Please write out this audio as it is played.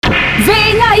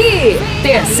Vem aí!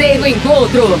 Terceiro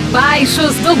encontro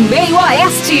Baixos do Meio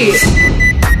Oeste.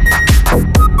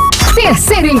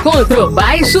 Terceiro encontro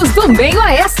Baixos do Meio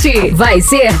Oeste. Vai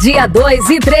ser dia 2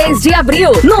 e 3 de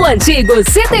abril, no antigo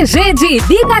CTG de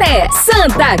Ibicaré,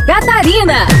 Santa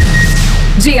Catarina.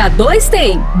 Dia 2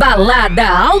 tem Balada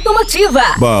Automotiva.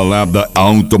 Balada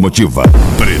Automotiva.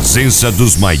 Presença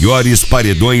dos maiores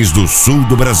paredões do sul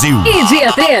do Brasil. E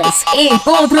dia 3,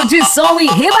 Encontro de Som e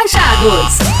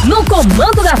Rebaixados. No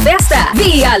comando da festa,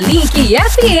 via Link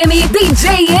FM,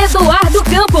 DJ Eduardo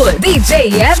Campos,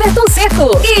 DJ Everton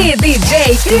Seco e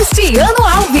DJ Cristiano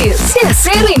Alves.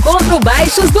 Terceiro encontro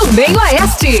Baixos do Meio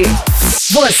Oeste.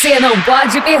 Você não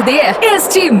pode perder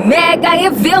este mega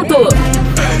evento.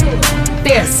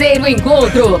 Terceiro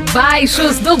encontro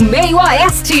Baixos do Meio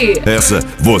Oeste. Essa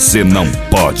você não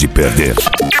pode perder.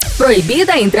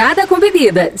 Proibida a entrada com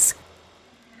bebidas.